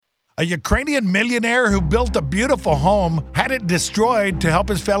A Ukrainian millionaire who built a beautiful home had it destroyed to help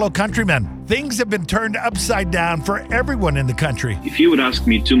his fellow countrymen. Things have been turned upside down for everyone in the country. If you would ask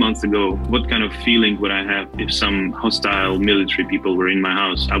me 2 months ago, what kind of feeling would I have if some hostile military people were in my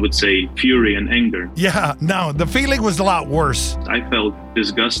house? I would say fury and anger. Yeah, no, the feeling was a lot worse. I felt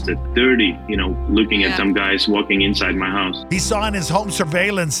disgusted, dirty, looking at some guys walking inside my house. He saw in his home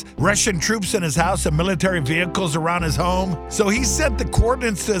surveillance Russian troops in his house and military vehicles around his home. So he sent the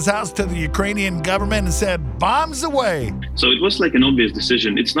coordinates to his house to the Ukrainian government and said, bombs away. So it was like an obvious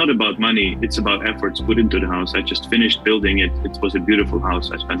decision. It's not about money. It's about efforts put into the house. I just finished building it. It was a beautiful house.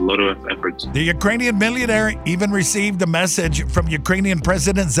 I spent a lot of efforts. The Ukrainian millionaire even received a message from Ukrainian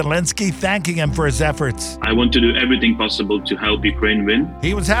President Zelensky thanking him for his efforts. I want to do everything possible to help Ukraine win.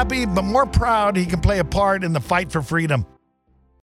 He was happy, but more proud he can play a part in the fight for freedom.